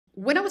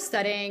When I was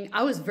studying,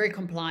 I was very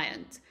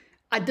compliant.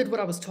 I did what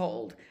I was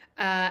told.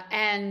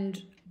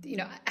 And,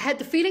 I had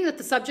the feeling that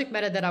the subject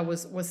matter that I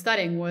was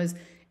studying was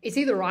it's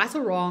either right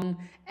or wrong.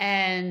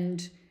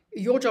 And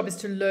your job is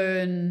to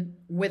learn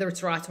whether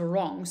it's right or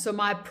wrong. So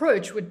my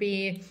approach would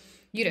be,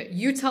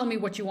 you tell me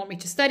what you want me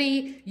to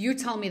study. You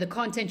tell me the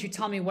content. You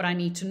tell me what I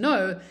need to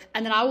know.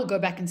 And then I will go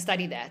back and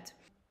study that.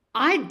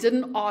 I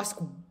didn't ask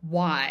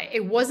why.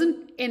 It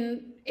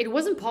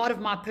wasn't part of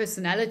my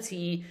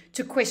personality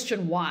to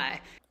question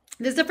why.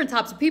 There's different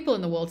types of people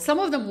in the world. Some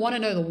of them want to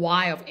know the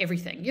why of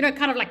everything.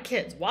 kind of like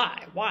kids.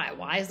 Why?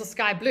 Why is the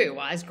sky blue?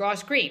 Why is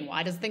grass green?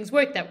 Why does things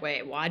work that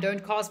way? Why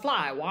don't cars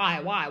fly?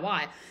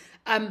 Why?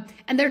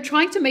 And they're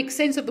trying to make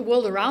sense of the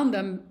world around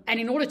them. And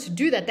in order to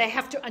do that, they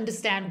have to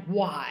understand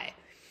why.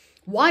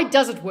 Why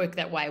does it work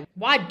that way?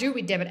 Why do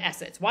we debit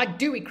assets? Why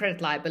do we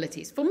credit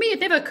liabilities? For me, it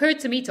never occurred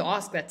to me to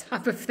ask that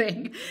type of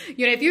thing.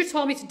 If you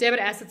told me to debit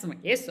assets, I'm like,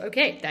 yes,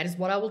 okay, that is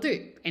what I will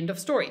do. End of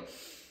story.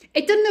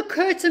 It didn't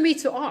occur to me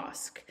to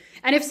ask.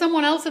 And if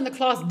someone else in the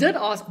class did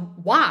ask,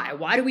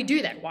 why do we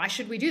do that? Why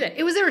should we do that?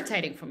 It was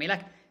irritating for me.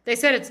 Like, they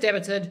said it's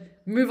debited,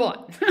 move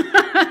on.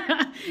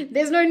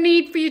 There's no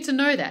need for you to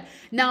know that.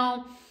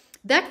 Now,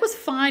 that was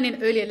fine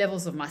in earlier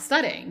levels of my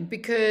studying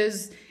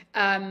because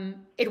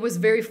it was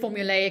very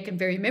formulaic and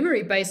very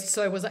memory based.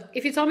 So it was like,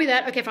 if you tell me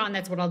that, okay, fine,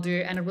 that's what I'll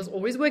do. And it was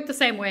always worked the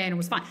same way and it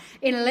was fine.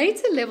 In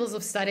later levels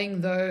of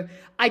studying, though,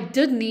 I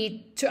did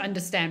need to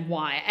understand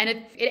why. And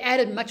it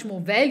added much more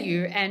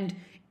value, and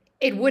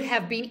it would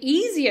have been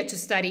easier to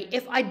study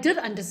if I did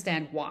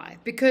understand why.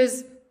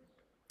 Because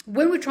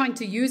when we're trying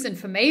to use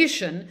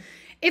information,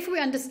 if we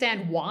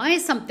understand why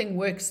something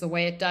works the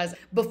way it does,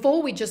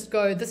 before we just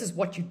go, this is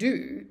what you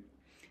do,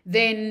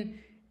 then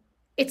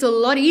it's a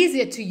lot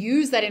easier to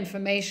use that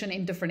information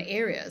in different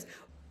areas.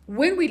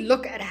 When we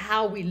look at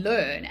how we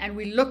learn and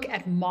we look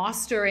at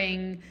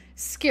mastering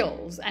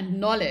skills and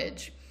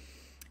knowledge,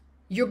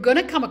 you're going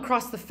to come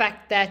across the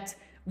fact that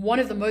one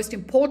of the most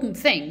important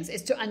things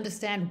is to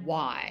understand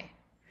why.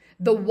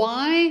 The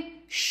why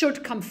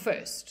should come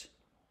first.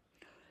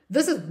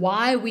 This is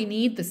why we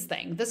need this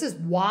thing. This is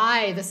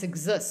why this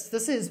exists.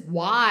 This is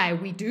why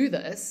we do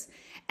this.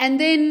 And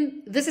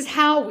then this is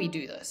how we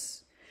do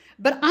this.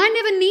 But I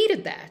never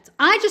needed that.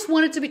 I just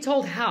wanted to be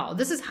told how.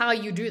 This is how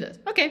you do this.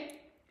 Okay,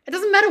 it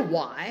doesn't matter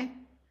why.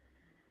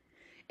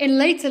 In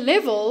later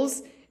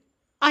levels,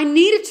 I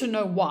needed to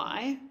know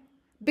why,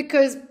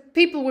 because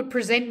people would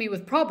present me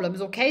with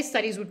problems, or case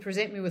studies would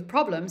present me with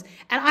problems,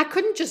 and I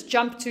couldn't just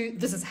jump to,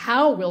 this is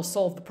how we'll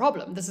solve the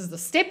problem. This is the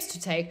steps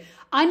to take.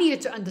 I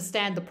needed to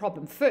understand the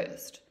problem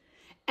first.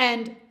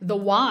 And the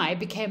why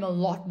became a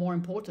lot more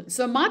important.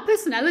 So my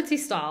personality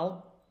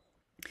style,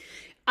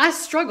 I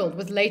struggled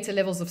with later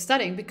levels of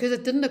studying because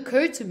it didn't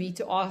occur to me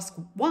to ask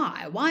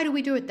why. Why do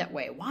we do it that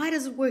way? Why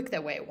does it work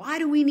that way? Why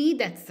do we need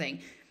that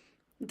thing?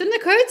 It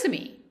didn't occur to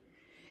me.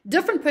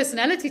 Different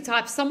personality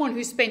types, someone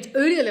who spent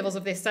earlier levels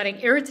of their studying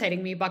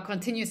irritating me by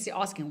continuously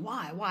asking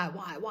why,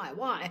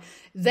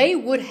 they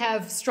would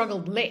have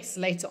struggled less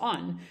later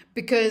on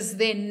because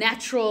their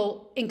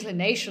natural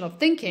inclination of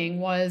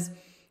thinking was,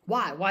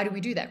 why do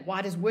we do that?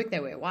 Why does it work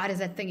that way? Why does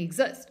that thing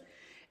exist?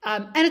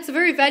 And it's a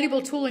very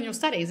valuable tool in your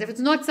studies. If it's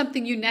not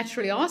something you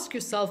naturally ask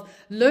yourself,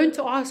 learn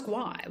to ask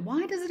why.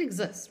 Why does it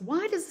exist?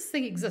 Why does this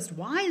thing exist?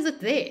 Why is it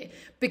there?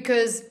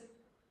 Because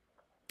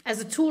as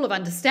a tool of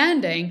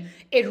understanding,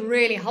 it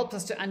really helps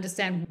us to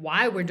understand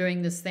why we're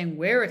doing this thing,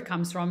 where it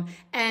comes from,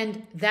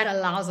 and that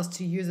allows us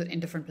to use it in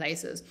different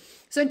places.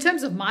 So in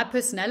terms of my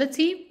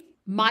personality,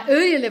 my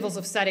earlier levels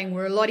of studying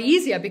were a lot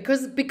easier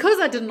because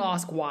I didn't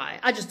ask why.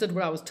 I just did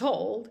what I was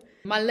told.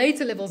 My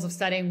later levels of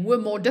studying were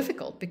more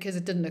difficult because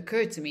it didn't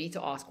occur to me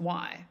to ask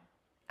why.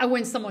 And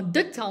when someone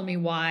did tell me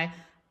why,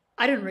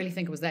 I didn't really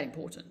think it was that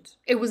important.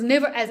 It was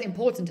never as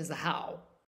important as the how.